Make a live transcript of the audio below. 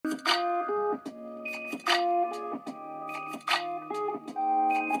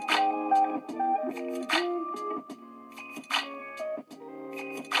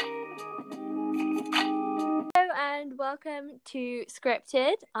to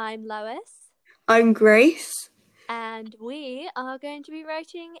Scripted. I'm Lois. I'm Grace. And we are going to be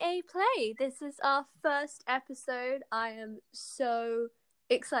writing a play. This is our first episode. I am so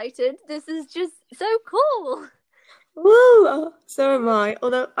excited. This is just so cool. Woo! So am I.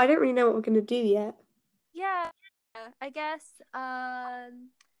 Although I don't really know what we're going to do yet. Yeah, I guess,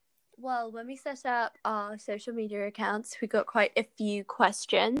 well, when we set up our social media accounts, we got quite a few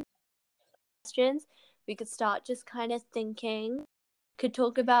questions. We could start just kind of thinking. Could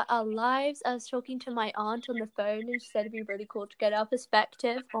talk about our lives. I was talking to my aunt on the phone and she said it'd be really cool to get our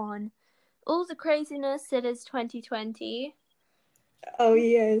perspective on all the craziness that is 2020. Oh,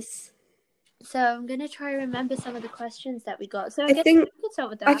 yes. So I'm going to try to remember some of the questions that we got. So I guess think we could start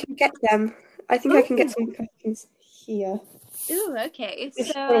with that. I can get them. I think I can get some questions here. Ooh, okay.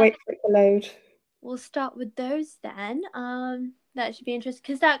 Just So want to wait for it to load. we'll start with those then. That should be interesting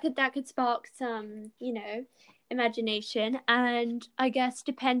because that could spark some, imagination, and I guess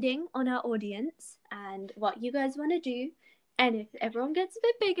depending on our audience and what you guys want to do, and if everyone gets a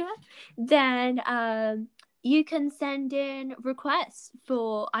bit bigger, then you can send in requests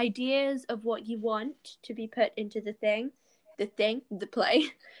for ideas of what you want to be put into the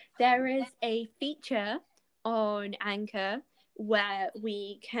play. There is a feature on Anchor where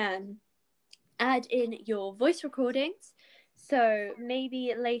we can add in your voice recordings. So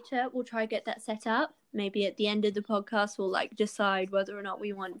maybe later we'll try to get that set up. Maybe at the end of the podcast we'll decide whether or not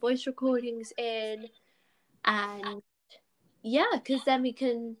we want voice recordings in. And yeah, because then we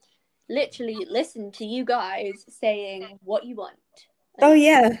can literally listen to you guys saying what you want. Oh,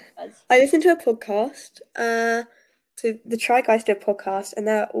 yeah. I listened to a podcast. So the Try Guys do a podcast, and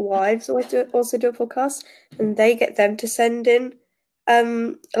their wives also do a podcast, and they get them to send in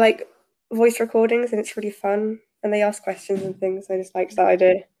voice recordings, and it's really fun. And they ask questions and things. I just like that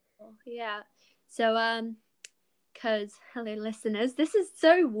idea. Yeah. So because hello listeners, this is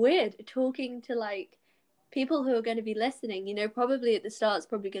so weird talking to people who are going to be listening. Probably at the start it's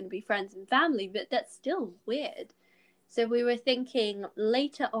probably going to be friends and family, but that's still weird. So we were thinking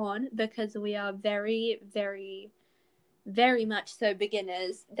later on, because we are very, very, very much so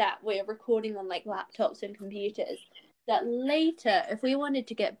beginners, that we're recording on laptops and computers, that later, if we wanted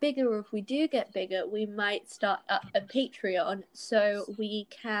to get bigger, or if we do get bigger, we might start up a Patreon so we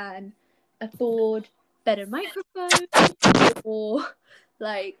can afford better microphones or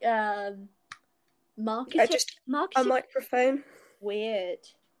marketing. Just a microphone. Weird.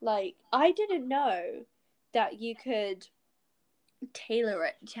 I didn't know that you could tailor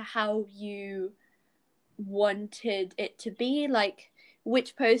it to how you wanted it to be,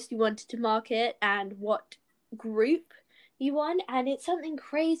 which post you wanted to market and what group you want. And it's something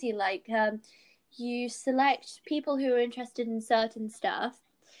crazy, you select people who are interested in certain stuff,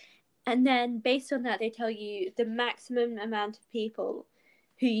 and then based on that they tell you the maximum amount of people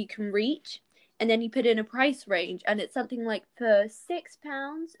who you can reach, and then you put in a price range, and it's something like for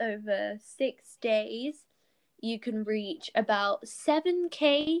 £6 over 6 days you can reach about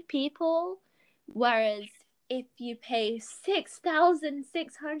 7k people, whereas if you pay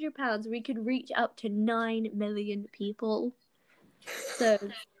 £6,600 we could reach up to 9 million people. So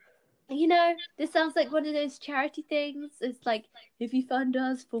this sounds like one of those charity things. It's like, if you fund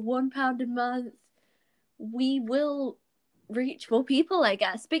us for £1 a month, we will reach more people, I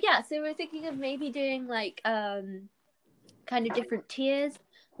guess. But yeah, so we're thinking of maybe doing kind of different tiers,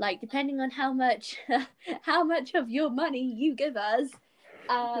 depending on how much of your money you give us,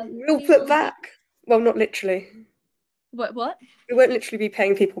 we'll put back. Well, not literally. What? We won't literally be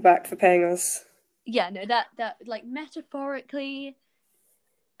paying people back for paying us. Yeah, no, that metaphorically,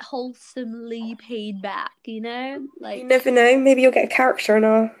 wholesomely paid back, You never know, maybe you'll get a character in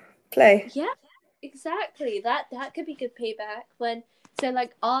our play. Yeah, exactly. That could be good payback.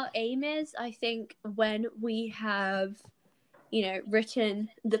 Our aim is, I think, when we have written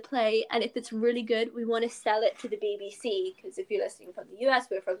the play, and if it's really good, we want to sell it to the BBC, because if you're listening from the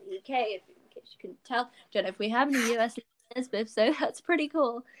US, we're from the UK, in case you couldn't tell. Don't know if we have any US listeners, but so that's pretty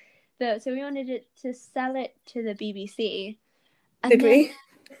cool. So we wanted it to sell it to the BBC. And Did we?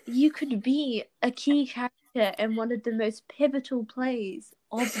 You could be a key character in one of the most pivotal plays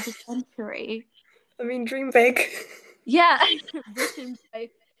of the century. I mean, dream big. Yeah, written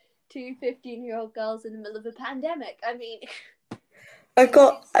by 2 15-year-old girls in the middle of a pandemic. I mean, I've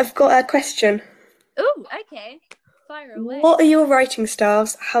got a question. Oh, okay. Fire away. What are your writing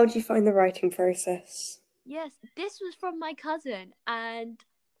styles? How do you find the writing process? Yes, this was from my cousin, and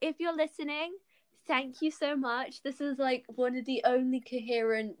if you're listening, thank you so much. This is one of the only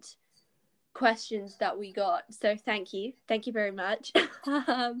coherent questions that we got, so thank you very much.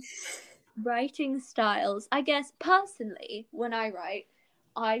 writing styles. I guess personally, when I write,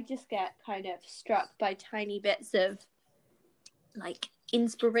 I just get kind of struck by tiny bits of like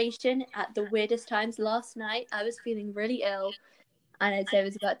inspiration at the weirdest times. Last night, I was feeling really ill, and I'd say it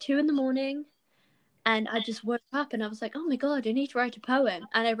was about 2 in the morning. And I just woke up and I was like, oh my God, I need to write a poem.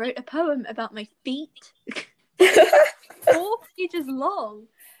 And I wrote a poem about my feet, 4 pages long.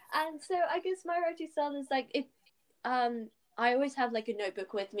 And so I guess my writing style is like, if I always have like a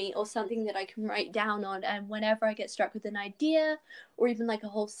notebook with me or something that I can write down on. And whenever I get struck with an idea or even like a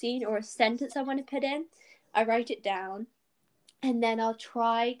whole scene or a sentence I want to put in, I write it down. And then I'll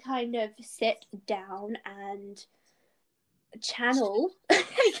try kind of sit down and channel,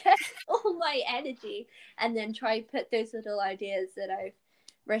 I guess, all my energy, and then try put those little ideas that I've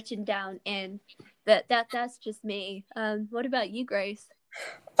written down in. But that's just me. What about you, Grace?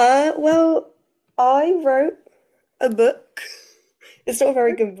 Well, I wrote a book. It's not a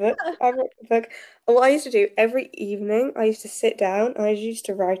very good book. I wrote a book. And what I used to do every evening, I used to sit down, I used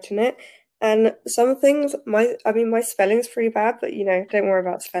to write in it. And some things, my spelling's pretty bad, but don't worry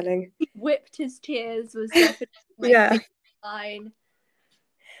about spelling. Whipped his tears was definitely my favorite line.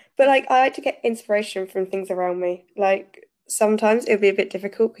 But like, I like to get inspiration from things around me. Like sometimes it would be a bit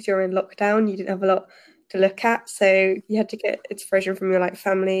difficult because you're in lockdown, you didn't have a lot to look at, so you had to get inspiration from your like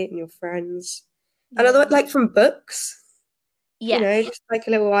family and your friends, and other like from books. Yeah, Just like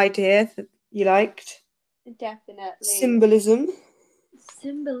a little idea that you liked. Definitely. Symbolism,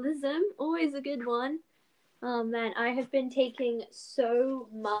 always a good one. Oh man, I have been taking so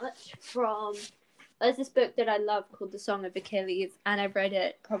much from. There's this book that I love called The Song of Achilles, and I've read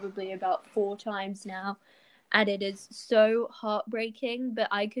it probably about 4 times now, and it is so heartbreaking, but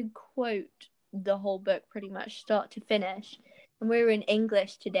I could quote the whole book pretty much start to finish. And we were in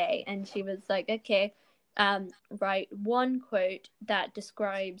English today, and she was like, okay, write one quote that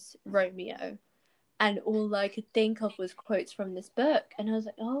describes Romeo. And all I could think of was quotes from this book. And I was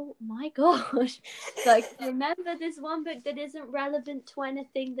like, oh my gosh. Like, remember this one book that isn't relevant to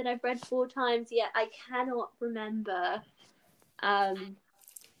anything that I've read 4 times yet. I cannot remember my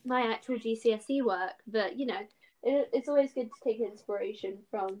actual GCSE work. But, it's always good to take inspiration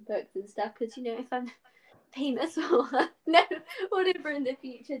from books and stuff. Because, if I'm famous or whatever in the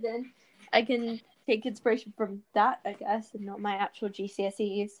future, then I can take inspiration from that, I guess, and not my actual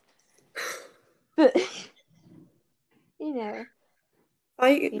GCSEs. But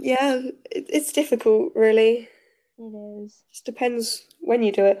it's difficult, really. It is. Just depends when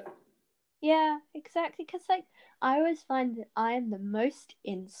you do it. Yeah, exactly. Because I always find that I am the most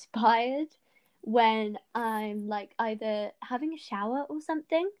inspired when I'm like either having a shower or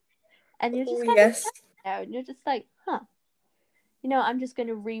something, and you're just kind of there, and you're just like, huh. I'm just going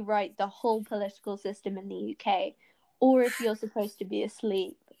to rewrite the whole political system in the UK, or if you're supposed to be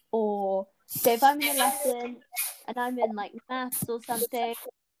asleep, or say if I'm in a lesson and I'm in like maths or something,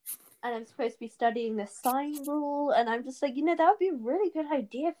 and I'm supposed to be studying the sine rule, and I'm just like, that would be a really good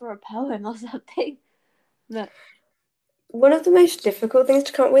idea for a poem or something. But one of the most difficult things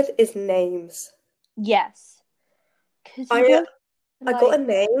to come up with is names. Yes. Because I got a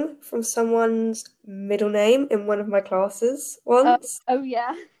name from someone's middle name in one of my classes once. Oh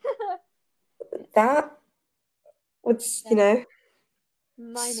yeah. That was,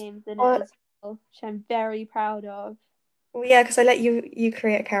 My name's in it as well, which I'm very proud of. Well, yeah, because I let you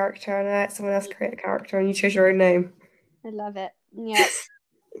create a character and I let someone else create a character and you chose your own name. I love it. Yeah.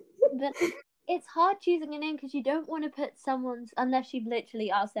 But it's hard choosing a name because you don't want to put someone's, unless you've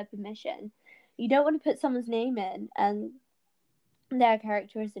literally asked their permission, you don't want to put someone's name in and their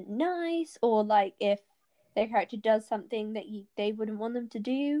character isn't nice, or like if their character does something that they wouldn't want them to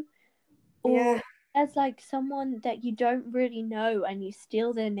do, or as like someone that you don't really know and you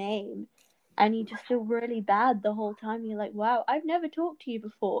steal their name and you just feel really bad the whole time. You're like, wow, I've never talked to you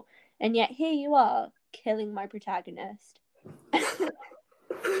before, and yet here you are killing my protagonist.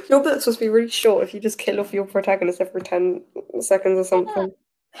 Your book's supposed to be really short if you just kill off your protagonist every 10 seconds or something.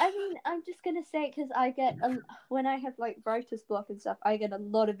 I mean, I'm just gonna say, because I get when I have like writer's block and stuff, I get a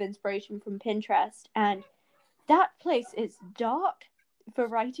lot of inspiration from Pinterest, and that place is dark for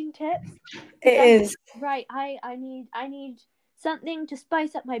writing tips. It is. Right, I need something to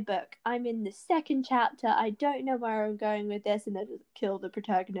spice up my book. I'm in the 2nd chapter. I don't know where I'm going with this, and then just kill the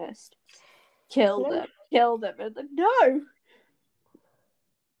protagonist. Kill them. And like, no.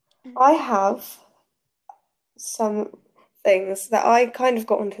 I have some things that I kind of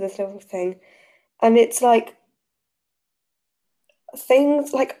got onto this little thing, and it's like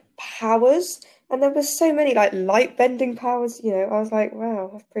things like powers, and there was so many like light bending powers. I was like, wow,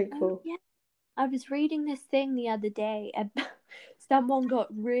 that's pretty cool. Yeah, I was reading this thing the other day. It's someone got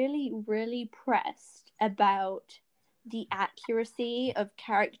really, really pressed about the accuracy of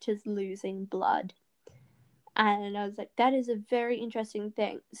characters losing blood. And I was like, that is a very interesting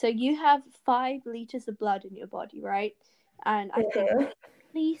thing. So you have 5 liters of blood in your body, right? And I think the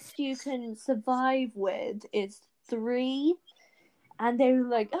least you can survive with is 3. And they were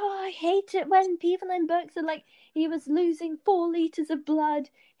like, oh, I hate it when people in books are like, he was losing 4 liters of blood,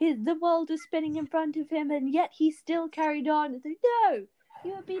 the world was spinning in front of him, and yet he still carried on. It's like, no,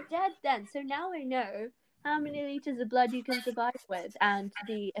 you would be dead then. So now I know how many liters of blood you can survive with and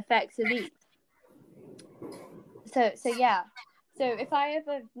the effects of each. So yeah. So if I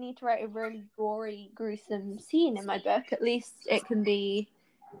ever need to write a really gory, gruesome scene in my book, at least it can be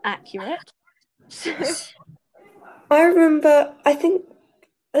accurate. I remember, I think,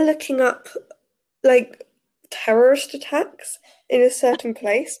 looking up like terrorist attacks in a certain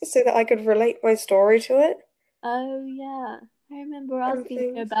place so that I could relate my story to it. Oh yeah, I remember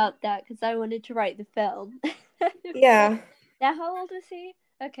asking you about that because I wanted to write the film. Yeah. Now, how old was he?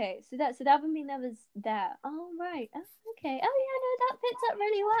 Okay, so that would mean I was there. Oh right. Oh, okay. Oh yeah, no, that fits up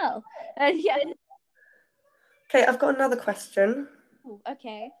really well. Yeah. Okay, I've got another question. Ooh,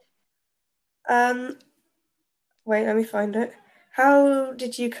 okay. Wait, let me find it. How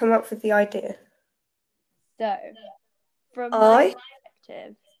did you come up with the idea? So, from my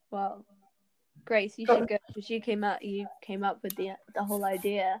perspective, well, Grace, you should go because you came up with the whole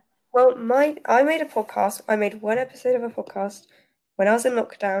idea. Well, I made a podcast. I made one episode of a podcast when I was in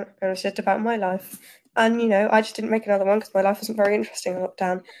lockdown, and it was just about my life. And I just didn't make another one because my life wasn't very interesting in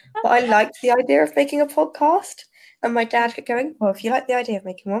lockdown. But I liked the idea of making a podcast, and my dad kept going, "Well, if you like the idea of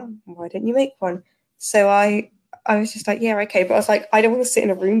making one, why don't you make one?" So I was just like, "Yeah, okay." But I was like, I don't want to sit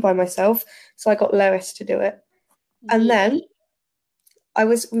in a room by myself, so I got Lois to do it. And then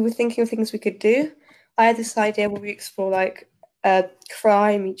we were thinking of things we could do. I had this idea where we explore like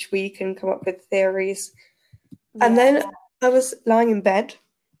crime each week and come up with theories. And then I was lying in bed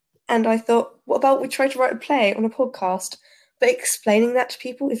and I thought, what about we try to write a play on a podcast? But explaining that to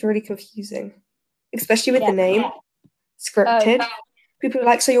people is really confusing, especially with the name, scripted. People are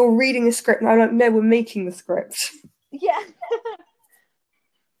like, so you're reading a script? And I'm like, no, we're making the script. Yeah.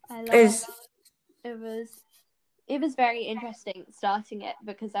 I love it was very interesting starting it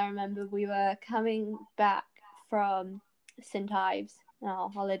because I remember we were coming back from St. Ives, our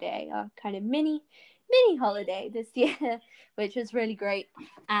holiday, our kind of mini holiday this year, which was really great.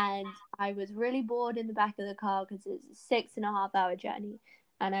 And I was really bored in the back of the car because it was a 6.5-hour journey.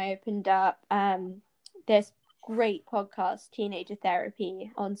 And I opened up this great podcast, Teenager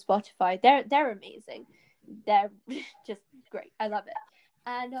Therapy, on Spotify. They're amazing. They're just great. I love it.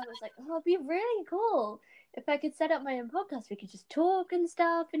 And I was like, oh, it'd be really cool if I could set up my own podcast. We could just talk and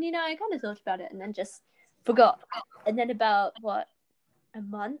stuff. And, I kind of thought about it and then just forgot. And then about, a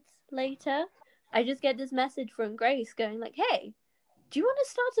month later, I just get this message from Grace going like, hey, do you want to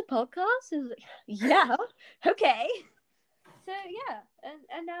start a podcast? I was like, yeah, okay. So, yeah,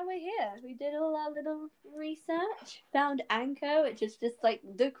 and now we're here. We did all our little research, found Anchor, which is just, like,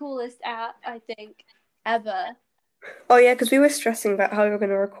 the coolest app, I think, ever. Oh yeah, because we were stressing about how we were going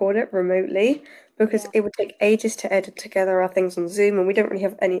to record it remotely because it would take ages to edit together our things on Zoom, and we don't really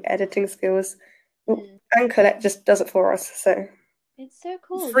have any editing skills. Well, Anchor just does it for us, so it's so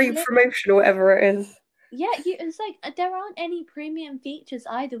cool. Free promotion or whatever it is. Yeah, it's like there aren't any premium features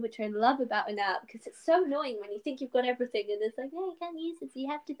either, which I love about an app because it's so annoying when you think you've got everything and it's like, oh, you can't use it, so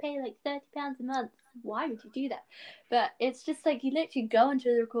you have to pay like £30 a month. Why would you do that? But it's just like you literally go into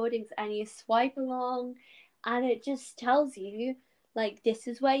the recordings and you swipe along, and it just tells you like this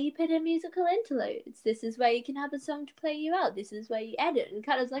is where you put in musical interludes, this is where you can have a song to play you out, this is where you edit, and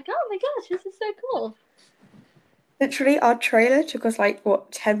kind of like, oh my gosh, this is so cool. Literally, our trailer took us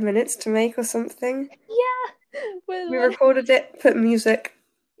 10 minutes to make or something? Yeah. We recorded it, put music,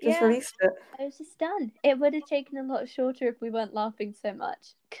 just released it. I was just done. It would have taken a lot shorter if we weren't laughing so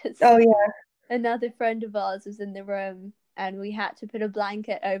much. Oh, yeah. Another friend of ours was in the room and we had to put a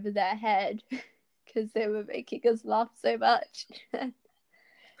blanket over their head because they were making us laugh so much.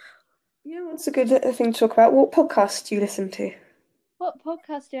 Yeah, that's a good thing to talk about. What podcast do you listen to? What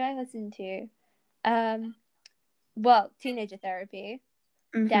podcast do I listen to? Well, Teenager Therapy,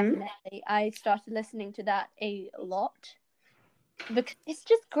 definitely. I started listening to that a lot because it's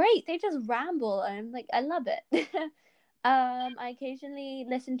just great. They just ramble, and I'm like, I love it. I occasionally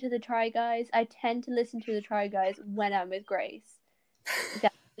listen to the Try Guys. I tend to listen to the Try Guys when I'm with Grace.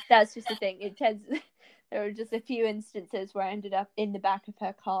 That's just the thing. It tends. There were just a few instances where I ended up in the back of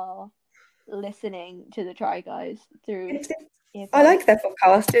her car listening to the Try Guys through. I like their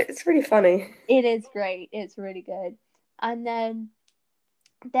podcast. It's really funny. It is great. It's really good. And then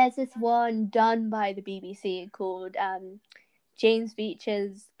there's this one done by the BBC called James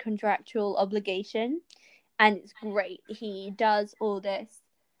Beech's Contractual Obligation, and it's great. He does all this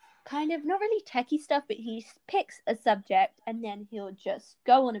kind of, not really techie stuff, but he picks a subject and then he'll just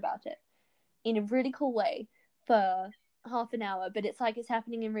go on about it in a really cool way for half an hour, but it's like it's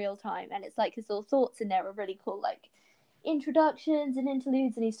happening in real time, and it's like his little thoughts in there are really cool, like introductions and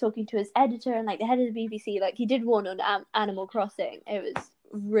interludes, and he's talking to his editor and like the head of the BBC. Like he did one on Animal Crossing. It was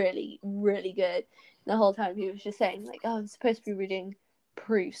really, really good. The whole time he was just saying like, oh, I'm supposed to be reading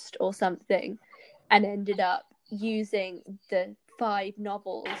Proust or something, and ended up using the 5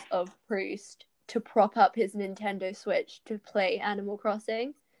 novels of Proust to prop up his Nintendo Switch to play Animal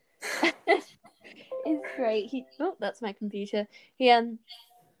Crossing. It's great. That's my computer. He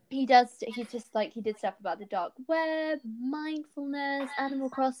did stuff about the dark web, mindfulness, Animal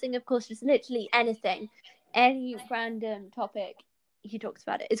Crossing, of course, just literally anything, any random topic, he talks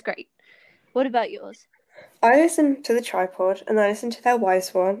about it. It's great. What about yours? I listen to the Tripod and I listen to their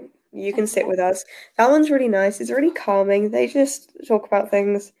Wise One. You Can Sit With Us. That one's really nice. It's really calming. They just talk about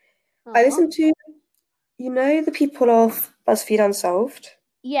things. Aww. I listen to, the people of BuzzFeed Unsolved.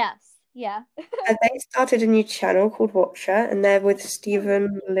 Yes, yeah. And they started a new channel called Watcher, and they're with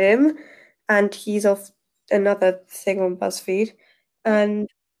Stephen Lim, and he's off another thing on BuzzFeed. And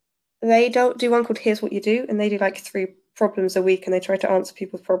they don't do one called Here's What You Do, and they do like 3 problems a week, and they try to answer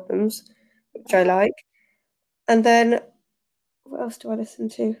people's problems, which I like. And then, what else do I listen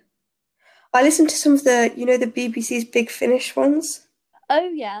to? I listen to some of the, the BBC's Big Finish ones. Oh,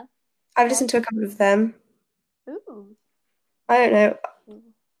 yeah. I've listened to a couple of them. Ooh. I don't know.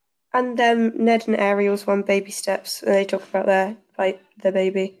 And Ned and Ariel's one, Baby Steps, and they talk about their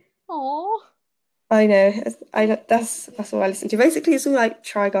baby. Aww. I know. That's all I listen to. Basically, it's all like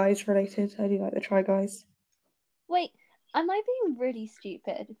Try Guys related. I do like the Try Guys. Wait, am I being really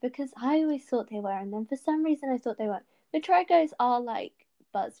stupid? Because I always thought they were, and then for some reason I thought they weren't. The Try Guys are like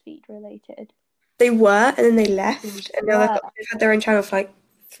BuzzFeed related. They were, and then they left, and now they've had their own channel for like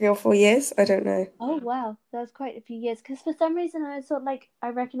 3 or 4 years. I don't know. Oh wow, that was quite a few years. Because for some reason I thought like I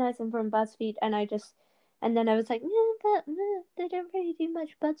recognized them from BuzzFeed, and then I was like, but they don't really do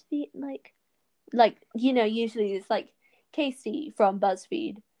much BuzzFeed usually it's like Casey from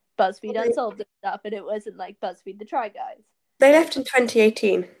BuzzFeed Unsolved and stuff, and it wasn't like BuzzFeed the Try Guys. They left in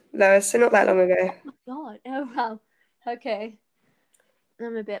 2018, though, so not that long ago. Oh my god! Oh wow. Okay,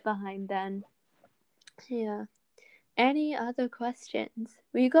 I'm a bit behind then. Yeah. Any other questions?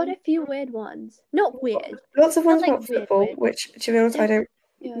 We got a few weird ones. Not weird. Lots of ones about football, which, to be honest, I don't.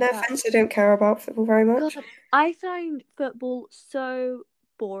 No offense, I don't care about football very much. God, I find football so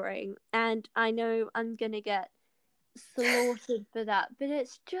boring, and I know I'm gonna get slaughtered for that, but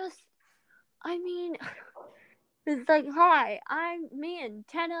it's just, I mean, it's like, hi, me and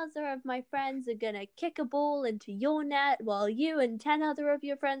 10 other of my friends are gonna kick a ball into your net while you and 10 other of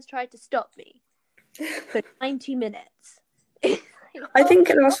your friends try to stop me for 90 minutes. I think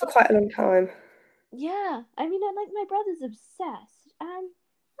it lasts for quite a long time. Yeah, I mean, my brother's obsessed, and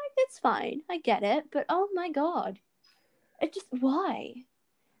like it's fine, I get it, but oh my god, why?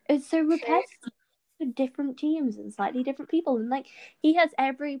 It's so repetitive for different teams and slightly different people, and like he has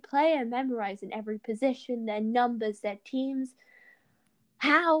every player memorized in every position, their numbers, their teams.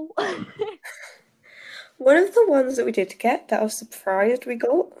 How? One of the ones that we did get that I was surprised we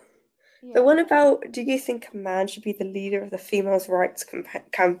got. Yeah. The one about, do you think a man should be the leader of the females' rights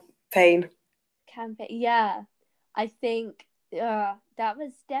campaign? Yeah. I think that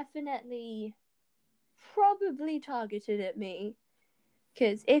was definitely probably targeted at me.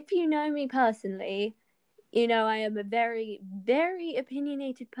 Because if you know me personally, you know I am a very, very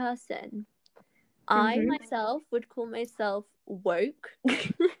opinionated person. Mm-hmm. I myself would call myself woke.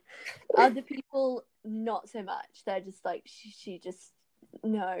 Other people, not so much. They're just like, she just,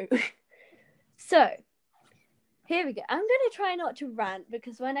 no. So, here we go. I'm going to try not to rant,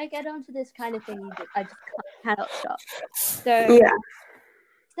 because when I get onto this kind of thing, I just cannot stop. So, yeah.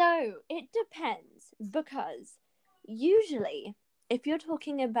 So, it depends, because usually, if you're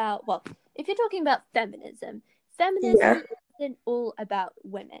talking about feminism isn't all about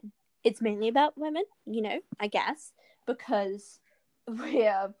women. It's mainly about women, I guess, because we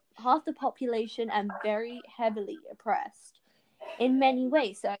are half the population and very heavily oppressed in many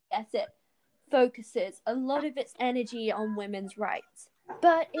ways. So I guess it focuses a lot of its energy on women's rights,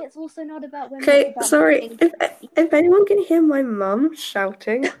 but it's also not about women. Okay, sorry. If anyone can hear my mum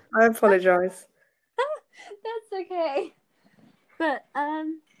shouting, I apologize. That's okay. But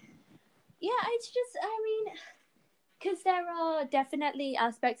yeah, it's just, because there are definitely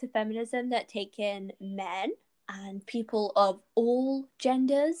aspects of feminism that take in men and people of all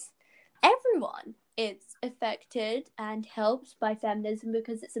genders, everyone is affected and helped by feminism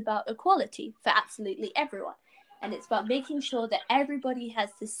because it's about equality for absolutely everyone. And it's about making sure that everybody has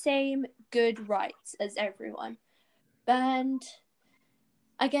the same good rights as everyone. And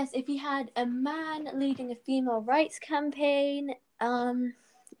I guess if you had a man leading a female rights campaign,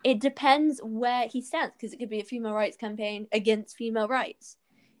 it depends where he stands, because it could be a female rights campaign against female rights.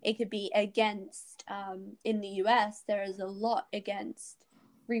 It could be against, in the US, there is a lot against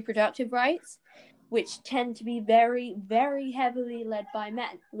reproductive rights, which tend to be very, very heavily led by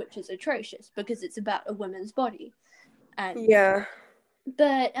men, which is atrocious because it's about a woman's body. And Yeah.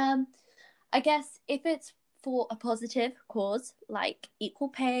 But I guess if it's for a positive cause, like equal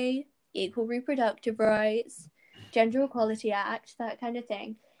pay, equal reproductive rights, Gender Equality Act, that kind of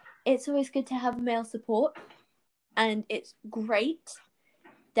thing, it's always good to have male support. And it's great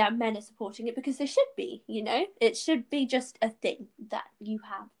that men are supporting it because they should be, you know? It should be just a thing that you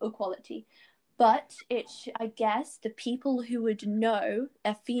have equality. But I guess the people who would know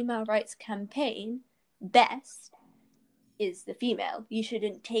a female rights campaign best is the female. You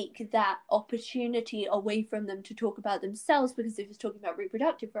shouldn't take that opportunity away from them to talk about themselves, because if it's talking about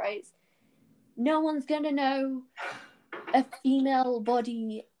reproductive rights, no one's going to know a female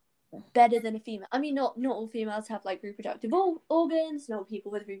body better than a female. I mean, not all females have like reproductive organs. Not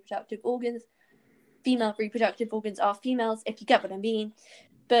people with reproductive organs. Female reproductive organs are females, if you get what I mean.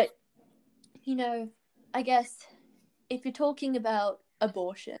 But, you know, I guess if you're talking about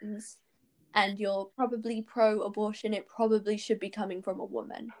abortions and you're probably pro-abortion, it probably should be coming from a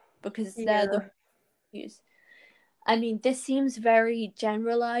woman, because they're the views. I mean, this seems very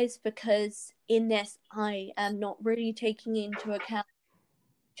generalized because in this I am not really taking into account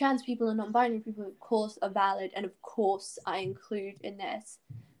trans people and non-binary people, of course, are valid, and of course I include in this,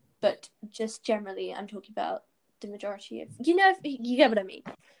 but just generally I'm talking about the majority of, you know, you get what I mean,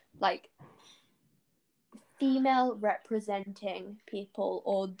 like female representing people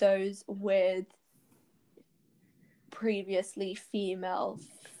or those with previously female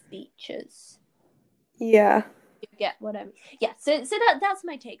features. Yeah. You get what I mean? Yeah, so that's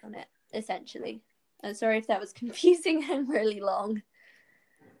my take on it, essentially. I'm sorry if that was confusing and really long.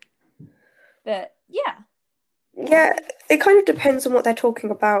 But yeah. Yeah, it kind of depends on what they're talking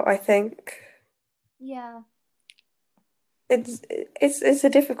about, I think. Yeah. It's a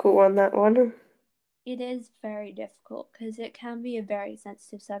difficult one, that one. It is very difficult because it can be a very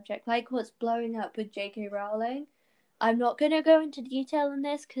sensitive subject, like what's blowing up with J.K. Rowling. I'm not going to go into detail on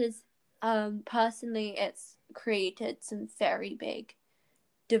this because personally it's created some very big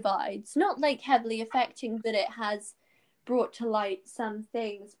divides. Not like heavily affecting, but it has brought to light some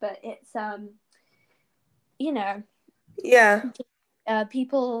things, but it's you know, Yeah.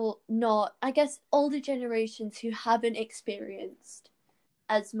 people not, I guess, older generations who haven't experienced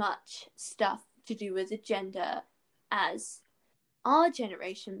as much stuff to do with the gender as our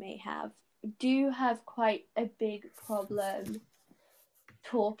generation may have, do have quite a big problem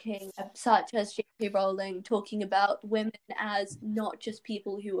talking, such as J.K. Rowling talking about women as not just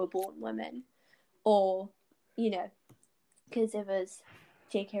people who were born women, or, you know, because it was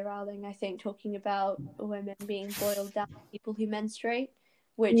J.K. Rowling, I think, talking about women being boiled down to people who menstruate,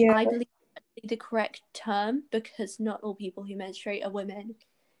 which I believe is the correct term, because not all people who menstruate are women,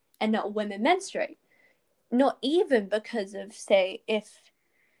 and not all women menstruate. Not even because of, say, if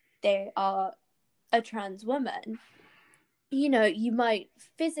they are a trans woman, you know, you might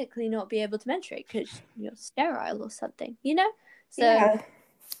physically not be able to menstruate because you're sterile or something, you know? So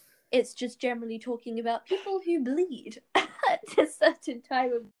it's just generally talking about people who bleed at a certain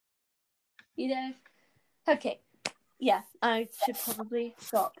time of, you know? Okay, yeah, I should probably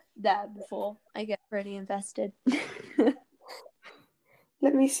stop there before I get really invested.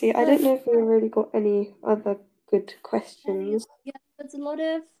 Let me see. I don't know if we really got any other good questions. Yeah, there's a lot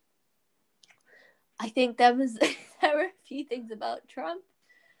of, I think there were a few things about Trump.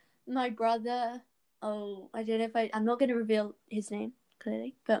 My brother, I don't know if I'm not going to reveal his name,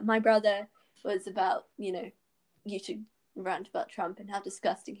 clearly, but my brother was about, you know, you should rant about Trump and how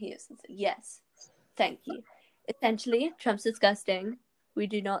disgusting he is. And so, yes, thank you. Essentially, Trump's disgusting. We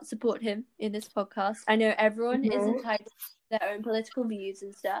do not support him in this podcast. I know everyone is entitled to their own political views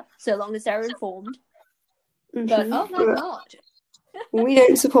and stuff, so long as they're informed. But, oh my God. We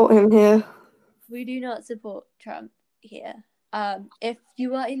don't support him here. We do not support Trump here. If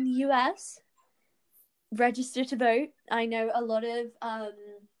you are in the US, register to vote. I know a lot of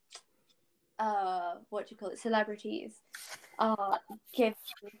celebrities are giving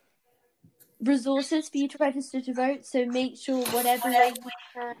resources for you to register to vote. So make sure whatever way you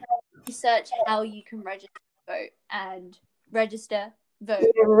can research how you can register to vote and register, vote.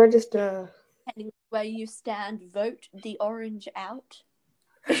 Yeah, register. Depending on where you stand, vote the orange out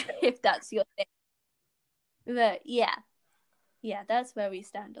if that's your thing. But yeah, that's where we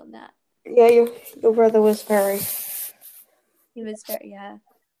stand on that. Yeah, your brother was very. He was very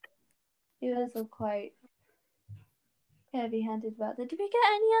he was quite heavy-handed about that. Did we get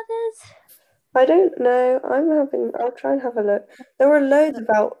any others? I don't know. I'll try and have a look. There were loads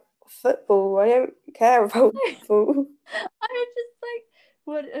about football. I don't care about football. I was just like,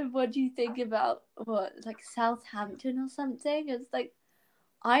 what do you think about like Southampton or something? It's like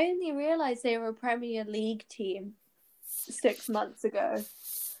I only realized they were a Premier League team 6 months ago.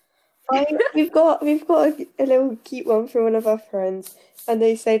 We've got a little cute one from one of our friends, and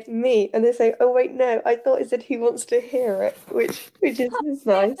they said me, and they say, "Oh wait, no, I thought it said who wants to hear it," which is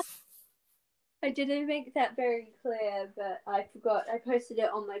nice. I didn't make that very clear, but I forgot. I posted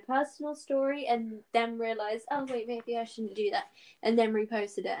it on my personal story and then realized, oh wait, maybe I shouldn't do that, and then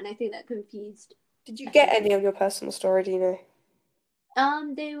reposted it, and I think that confused. Did you get any on your personal story? Do you know?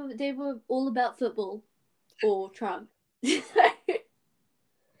 They were all about football or Trump.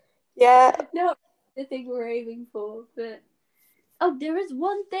 Yeah. No, the thing we're aiming for, but there is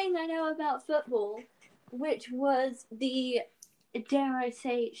one thing I know about football, which was the, dare I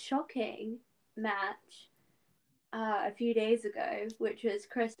say, shocking match a few days ago, which was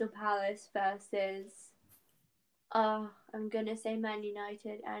Crystal Palace versus I'm gonna say Man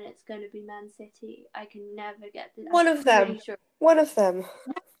United, and it's gonna be Man City. I can never get this. One of them. Sure. One of them.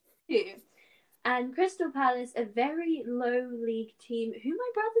 Two. And Crystal Palace, a very low league team who my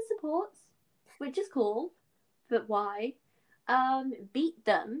brother supports, which is cool, but why? Beat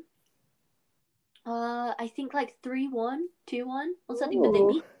them. I think like 3-1, 2-1 or something, Ooh. but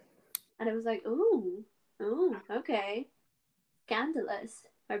they beat. And it was like, ooh, okay. Scandalous.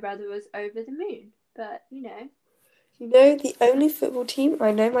 My brother was over the moon, but You know, the only football team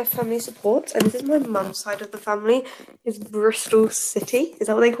I know my family supports, and this is my mum's side of the family, is Bristol City. Is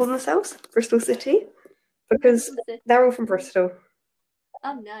that what they call themselves? Bristol City? Because they're all from Bristol.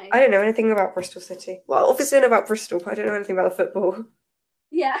 Oh, nice. I don't know anything about Bristol City. Well, obviously I know about Bristol, but I don't know anything about the football.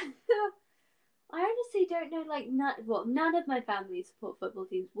 Yeah. I honestly don't know, like, none of my family support football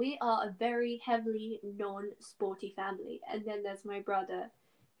teams. We are a very heavily non-sporty family. And then there's my brother,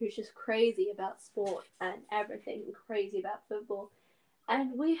 who's just crazy about sport and everything, and crazy about football.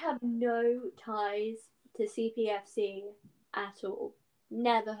 And we have no ties to CPFC at all.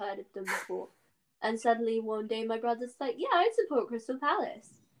 Never heard of them before. And suddenly one day my brother's like, yeah, I support Crystal Palace.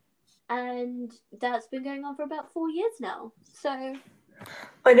 And that's been going on for about 4 years now. So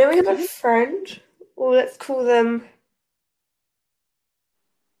I know we have a friend, or let's call them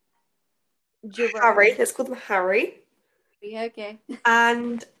Jerome. Harry. Let's call them Harry. Yeah, okay.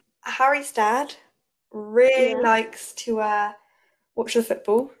 And Harry's dad really likes to watch the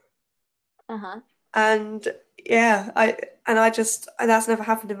football. And yeah, that's never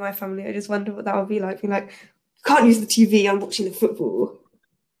happened in my family. I just wonder what that would be like. Being like, can't use the TV. I'm watching the football.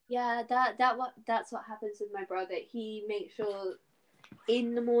 Yeah, that's what happens with my brother. He makes sure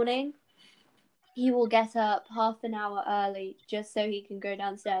in the morning he will get up half an hour early just so he can go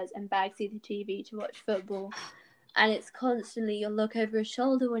downstairs and backseat the TV to watch football. And it's constantly, you'll look over his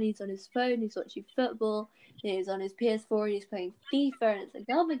shoulder when he's on his phone, he's watching football, and he's on his PS4 and he's playing FIFA, and it's like,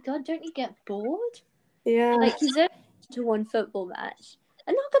 oh my god, don't you get bored? Yeah. Like, he's only to one football match.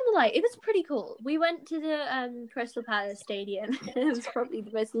 I'm not gonna lie, it was pretty cool. We went to the Crystal Palace Stadium. It was probably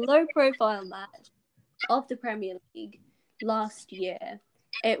the most low-profile match of the Premier League last year.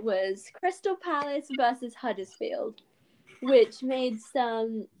 It was Crystal Palace versus Huddersfield, which made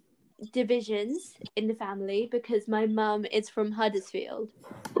some divisions in the family because my mum is from Huddersfield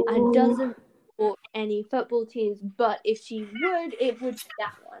and doesn't support any football teams, but if she would, it would be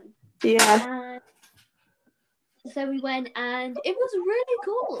that one. Yeah. And so we went and it was really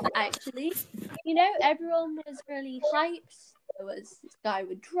cool, actually. Everyone was really hyped. There was this guy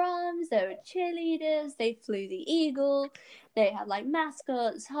with drums, there were cheerleaders, they flew the eagle, they had like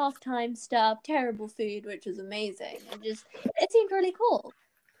mascots, halftime stuff, terrible food, which was amazing. And it seemed really cool.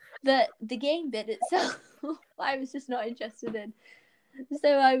 The game bit itself, I was just not interested in. So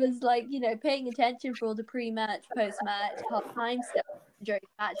I was like, paying attention for all the pre-match, post-match, half-time stuff during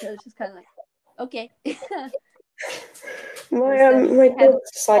the match. I was just kind of like, okay. My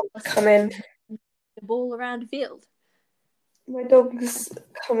dog's decided to come in. The ball around the field. My dog's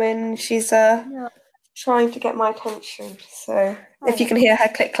come in. She's trying to get my attention. So if you can hear her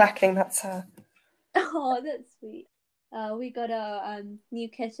click-clacking, that's her. Oh, that's sweet. We got a new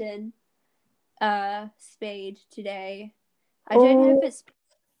kitten, Spade, today. I don't know if it's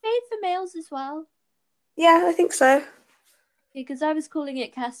spayed for males as well. Yeah, I think so. Because I was calling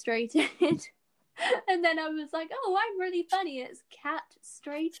it castrated. And then I was like, oh, I'm really funny. It's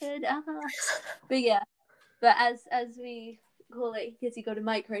cat-strated. But yeah, but as we call it, because he got a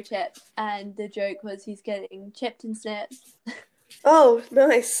microchip, and the joke was he's getting chipped and snipped. Oh,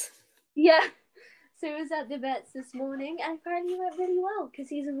 nice. Yeah. So he was at the vets this morning, and apparently it went really well because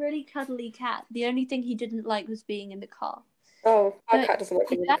he's a really cuddly cat. The only thing he didn't like was being in the car. Oh, our But cat doesn't like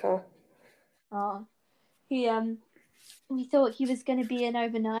being in the car. he we thought he was going to be in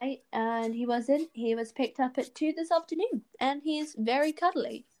overnight, and he wasn't. He was picked up at 2 this afternoon, and he's very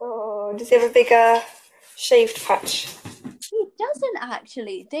cuddly. Oh, does he have a big shaved patch? He doesn't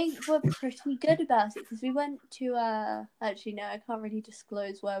actually. They were pretty good about it because we went to actually no, I can't really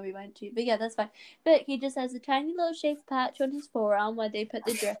disclose where we went to, but yeah, that's fine. But he just has a tiny little shaved patch on his forearm where they put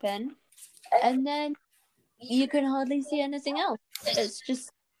the drip in, and then you can hardly see anything else. It's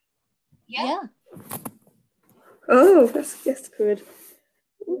just yeah. Oh, that's good.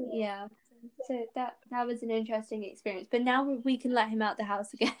 Yeah. So that was an interesting experience. But now we can let him out the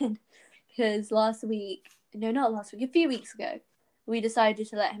house again because a few weeks ago, we decided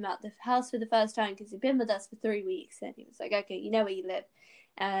to let him out the house for the first time because he'd been with us for 3 weeks, and he was like, okay, you know where you live.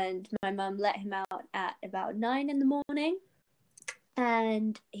 And my mum let him out at about 9 in the morning,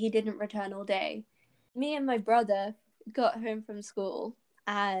 and he didn't return all day. Me and my brother got home from school,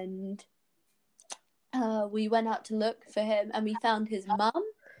 and we went out to look for him, and we found his mum,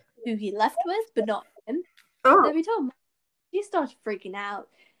 who he left with, but not him. Oh. Then we told him. He started freaking out,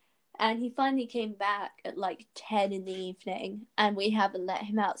 and he finally came back at like 10 in the evening, and we haven't let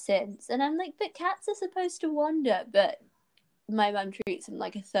him out since. And I'm like, but cats are supposed to wander, but my mum treats him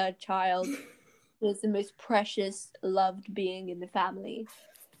like a third child. He's the most precious, loved being in the family.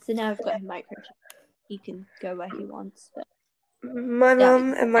 So now I've got him microchip. He can go where he wants. But my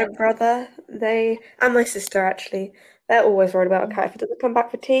mum and my brother, and my sister actually, they're always worried about a cat. If he doesn't come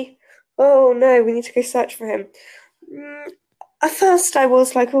back for tea, oh no, we need to go search for him. At first, I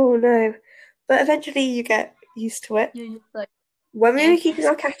was like, oh no, but eventually you get used to it. You're just like, when we were keeping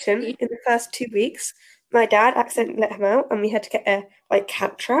our cat in the first 2 weeks, my dad accidentally let him out, and we had to get a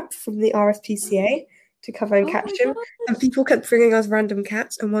cat trap from the RSPCA to cover and catch him. And people kept bringing us random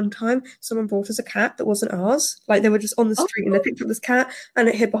cats. And one time, someone brought us a cat that wasn't ours. Like, they were just on the street, and they picked up this cat, and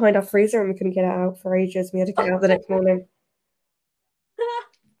it hid behind our freezer, and we couldn't get it out for ages. We had to get it out the next morning.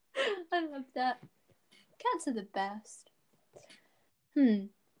 I love that. Cats are the best.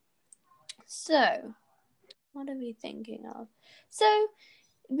 So, what are we thinking of? So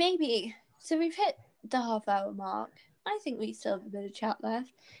we've hit the half-hour mark. I think we still have a bit of chat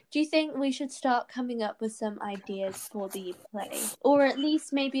left. Do you think we should start coming up with some ideas for the play? Or at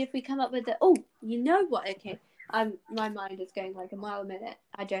least maybe if we come up with you know what? Okay, my mind is going like a mile a minute.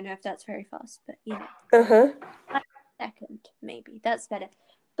 I don't know if that's very fast, but you know. Second, maybe. That's better.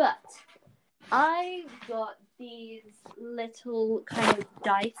 But I got these little kind of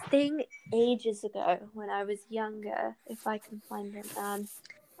dice thing ages ago when I was younger, if I can find them.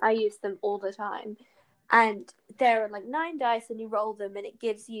 I use them all the time. And there are like 9 dice, and you roll them, and it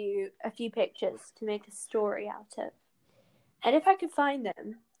gives you a few pictures to make a story out of. And if I could find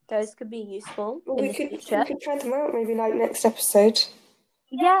them, those could be useful in the future. We could try them out maybe like next episode.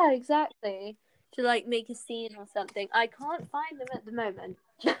 Yeah, exactly. To like make a scene or something. I can't find them at the moment,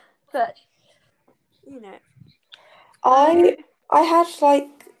 but you know. I had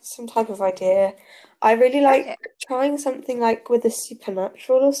like some type of idea. I really like trying something like with the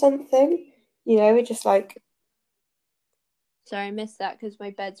supernatural or something. You know, we just like. Sorry, I missed that because my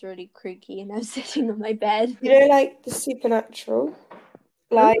bed's really creaky and I'm sitting on my bed. You know, like the supernatural,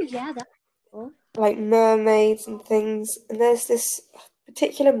 like that's cool. Like mermaids and things. And there's this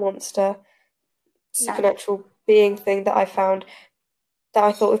particular monster, supernatural being thing that I found that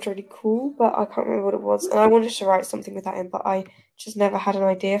I thought was really cool, but I can't remember what it was. And I wanted to write something with that in, but I just never had an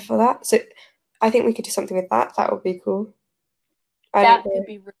idea for that. So I think we could do something with that. That would be cool. That could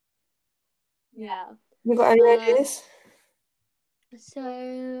be really... Yeah. You got any ideas? So,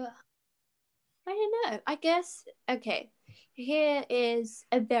 I don't know. I guess, okay. Here is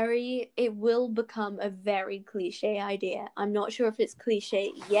it will become a very cliche idea. I'm not sure if it's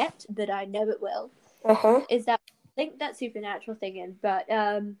cliche yet, but I know it will. Is that link that supernatural thing in? But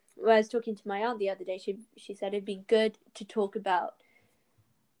when I was talking to my aunt the other day, she said it'd be good to talk about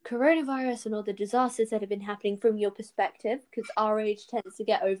coronavirus and all the disasters that have been happening from your perspective, because our age tends to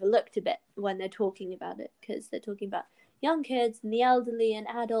get overlooked a bit when they're talking about it, because they're talking about young kids and the elderly and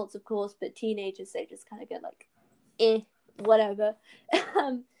adults, of course, but teenagers, they just kind of go like, whatever.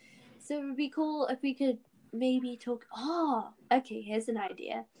 So it would be cool if we could maybe talk. Okay, here's an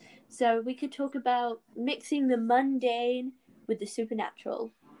idea. So we could talk about mixing the mundane with the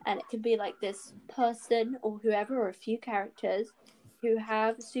supernatural. And it could be like this person or whoever, or a few characters who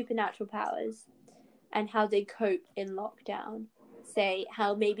have supernatural powers and how they cope in lockdown. Say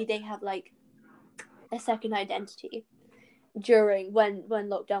how maybe they have like a second identity during when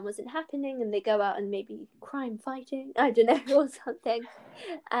lockdown wasn't happening, and they go out and maybe crime fighting, I don't know, or something.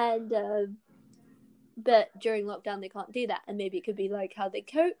 And but during lockdown they can't do that, and maybe it could be like how they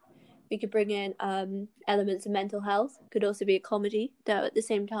cope. We could bring in elements of mental health. Could also be a comedy though at the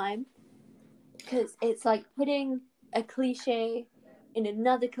same time, because it's like putting a cliche in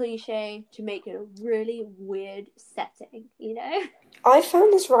another cliche to make it a really weird setting, you know? I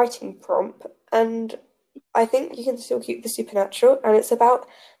found this writing prompt, and I think you can still keep the supernatural, and it's about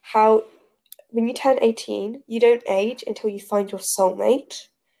how when you turn 18, you don't age until you find your soulmate.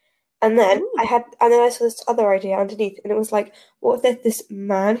 And then Ooh, I saw this other idea underneath, and it was like, what if there's this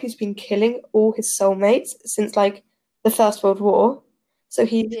man who's been killing all his soulmates since like the First World War?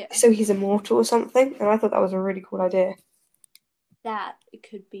 yeah. So he's immortal or something, and I thought that was a really cool idea. That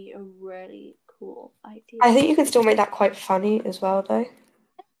could be a really cool I idea. think you can still make that quite funny as well, though.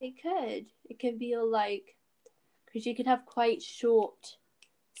 It could. It could be like, because you could have quite short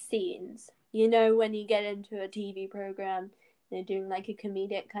scenes. You know, when you get into a TV program, they're doing like a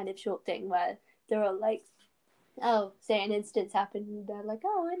comedic kind of short thing where they're all like, oh, say an instance happened, and they're like,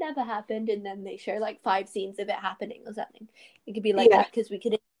 oh, it never happened, and then they show like 5 scenes of it happening or something. It could be like Yeah. that, because we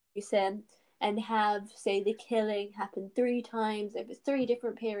could introduce him and have, say, the killing happen 3 times over 3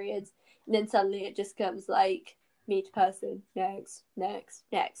 different periods, and then suddenly it just comes like meet person, next, next,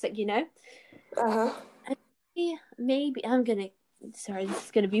 next, like, you know. Uh-huh. And maybe I'm gonna. Sorry, this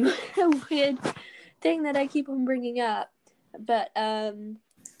is gonna be a weird thing that I keep on bringing up, but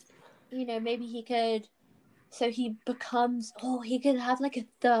you know, maybe he could. So he becomes. Oh, he could have like a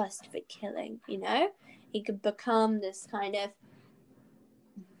thirst for killing. You know, he could become this kind of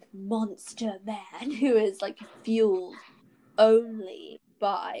monster man who is like fueled only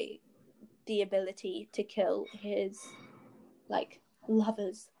by the ability to kill his like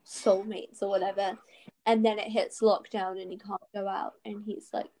lovers, soulmates, or whatever. And then it hits lockdown and he can't go out, and he's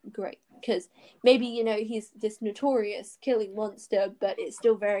like, great. Because maybe, you know, he's this notorious killing monster, but is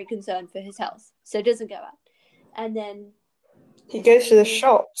still very concerned for his health, so doesn't go out. And then He goes to the maybe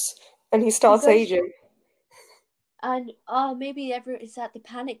shops and he he starts goes, aging. and oh, maybe everyone is at the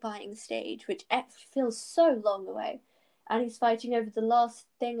panic buying stage, which feels so long away. And he's fighting over the last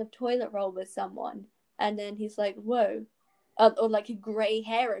thing of toilet roll with someone, and then he's like, whoa, or like a grey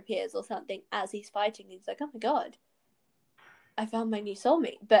hair appears or something as he's fighting. He's like, oh my god, I found my new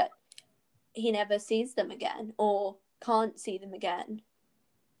soulmate, but he never sees them again or can't see them again,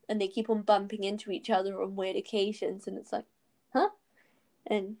 and they keep on bumping into each other on weird occasions, and it's like, huh?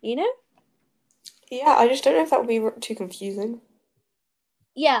 And you know, Yeah, I just don't know if that would be too confusing.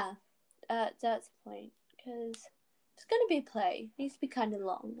 yeah, that's the point, because it's gonna be a play. It needs to be kind of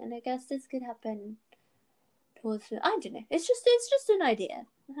long, and I guess this could happen towards the, I don't know. It's just an idea,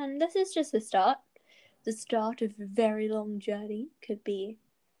 and this is just the start. The start of a very long journey could be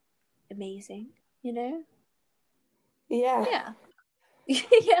amazing, you know? Yeah. Yeah.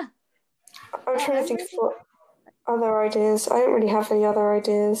 Yeah. I'm I, trying I to think of really what other ideas. I don't really have any other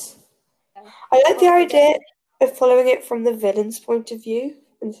ideas. yeah. I like the Also, there's idea of following it from the villain's point of view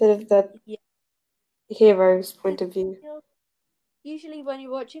instead of the yeah. hero's point of view. Usually when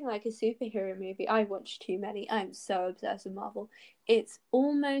you're watching like a superhero movie, I watch too many. I'm so obsessed with Marvel. It's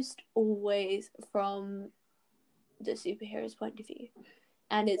almost always from the superhero's point of view,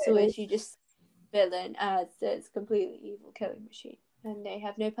 and it's Really? always you just villain as this completely evil killing machine, and they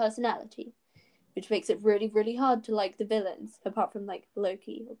have no personality, which makes it really, really hard to like the villains, apart from like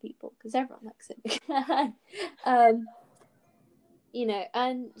Loki or people, because everyone likes him. um, you know,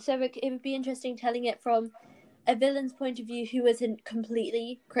 and so it would be interesting telling it from a villain's point of view who isn't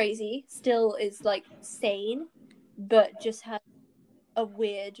completely crazy, still is like sane, but just has a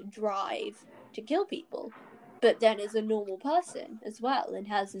weird drive to kill people. But then is a normal person as well and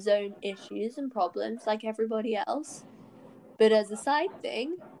has his own issues and problems like everybody else. But as a side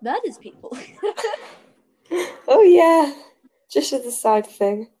thing, murders people. Oh yeah, just as a side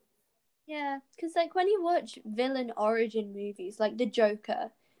thing. Yeah, because like when you watch villain origin movies like The Joker,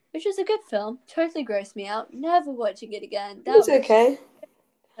 which was a good film, totally grossed me out. Never watching it again. It's That was okay.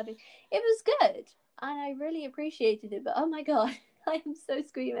 it was good, and I really appreciated it. But oh my god, I am so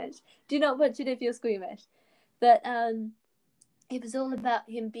squeamish. Do not watch it if you're squeamish. But it was all about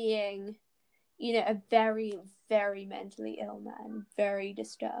him being, you know, a very, very mentally ill man, very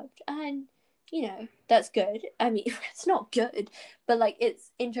disturbed, and that's good. I mean, it's not good, but like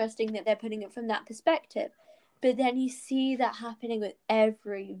it's interesting that they're putting it from that perspective. But then you see that happening with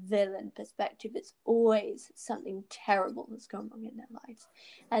every villain perspective. It's always something terrible that's gone wrong in their lives.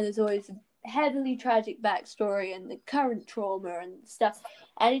 And there's always a heavily tragic backstory and the current trauma and stuff.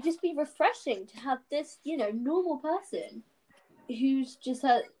 And it'd just be refreshing to have this, normal person who's just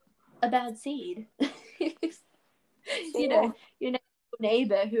a bad seed. Your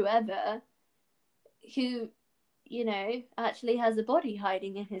neighbor, whoever, who actually has a body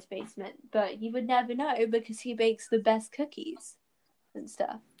hiding in his basement, but you would never know because he bakes the best cookies and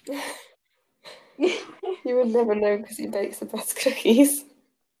stuff. You would never know because he bakes the best cookies.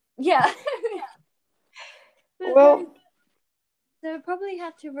 Yeah. Well, so probably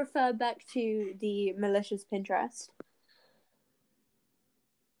have to refer back to the malicious Pinterest.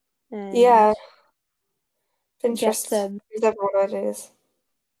 Yeah. Pinterest gives everyone ideas.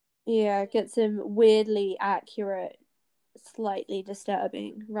 Yeah, get some weirdly accurate, slightly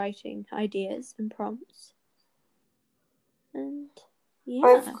disturbing writing ideas and prompts. And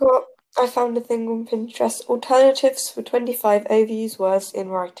yeah. I found a thing on Pinterest. Alternatives for 25 overused words in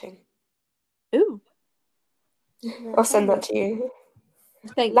writing. Ooh. I'll send that to you.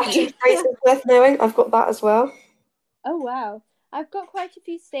 Thank Latin you. phrases worth knowing. I've got that as well. Oh wow. I've got quite a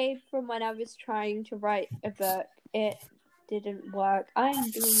few saved from when I was trying to write a book. It didn't work.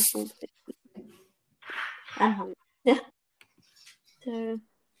 I'm being fooled. I'm hungry. So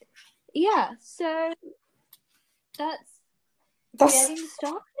yeah, so that's getting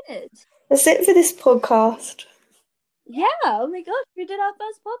started. That's it for this podcast. Yeah, oh my gosh, we did our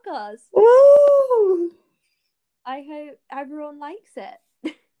first podcast. Woo! I hope everyone likes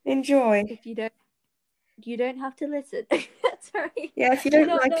it. Enjoy. If you don't have to listen. Sorry. Yeah, if you don't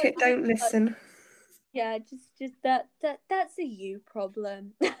like it, don't listen. Yeah, just that's a you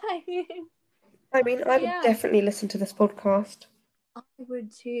problem. I mean, I would definitely listen to this podcast. I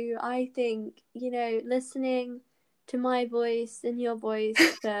would too. I think, listening to my voice and your voice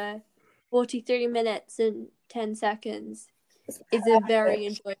for 43 minutes and 10 seconds is a very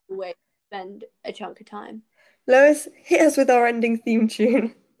enjoyable way to spend a chunk of time. Lois, hit us with our ending theme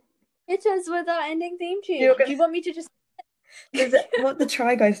tune. Hit us with our ending theme tune. Do you want me to just... What the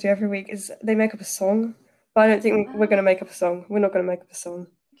Try Guys do every week is they make up a song, but I don't think we're going to make up a song. We're not going to make up a song.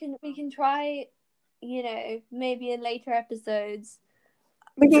 We can try, maybe in later episodes.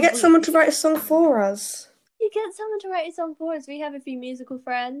 We can get someone to write a song for us. You get someone to write a song for us. We have a few musical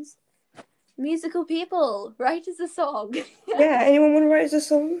friends. Musical people, write us a song. Yeah, anyone want to write us a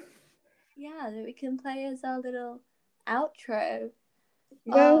song? Yeah, that we can play as our little outro.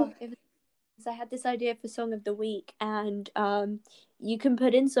 Well, I had this idea for Song of the Week, and you can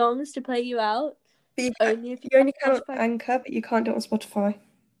put in songs to play you out. You only can on Anchor, but you can't do it on Spotify.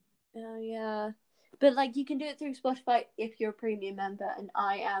 Oh, yeah. But, you can do it through Spotify if you're a premium member, and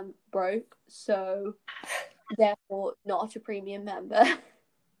I am broke, so therefore not a premium member.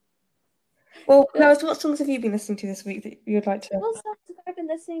 Well, Claus, what songs have you been listening to this week that you'd like to... What songs have I been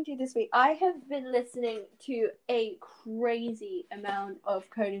listening to this week? I have been listening to a crazy amount of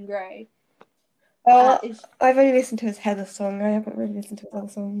Conan Gray. I've only listened to his Heather song. I haven't really listened to his other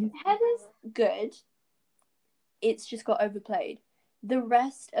songs. Heather's good. It's just got overplayed. The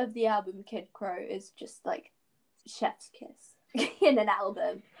rest of the album, Kid Crow, is just chef's kiss in an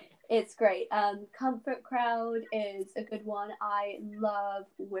album. It's great. Comfort Crowd is a good one. I love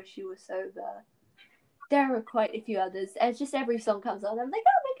Wish You Were Sober. There are quite a few others. It's just every song comes on, I'm like,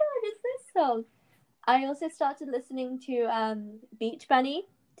 oh my god, it's this song. I also started listening to Beach Bunny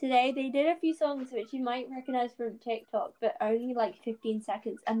today. They did a few songs which you might recognize from TikTok, but only 15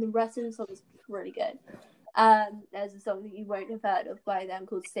 seconds, and the rest of the song is really good. There's a song that you won't have heard of by them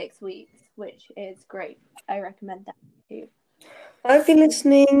called 6 Weeks, which is great. I recommend that too. I started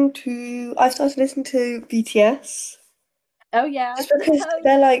listening to BTS. Oh yeah. Just because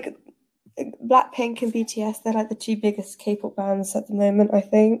they're Blackpink and BTS, they're the two biggest K-pop bands at the moment, I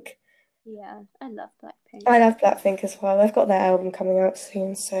think. Yeah, I love Blackpink. I love Blackpink as well. They've got their album coming out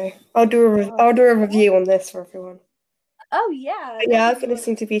soon, so I'll do a review on this for everyone. Oh yeah. Yeah, I've been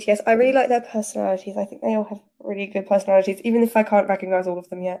listening to BTS. I really like their personalities. I think they all have really good personalities, even if I can't recognize all of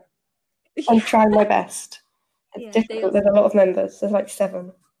them yet. I'm trying my best. It's difficult. There's a lot of members. There's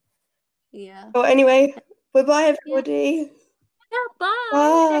 7. Yeah. So anyway, bye-bye, everybody. Yeah, bye.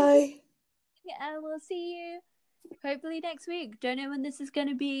 Bye. And we'll see you hopefully next week. Don't know when this is going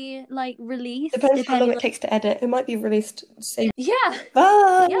to be released. Depends how long it takes to edit. It might be released soon. Yeah.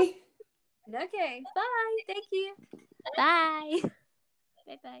 Bye. Yep. Okay. Bye. Thank you. Bye.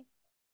 Bye-bye.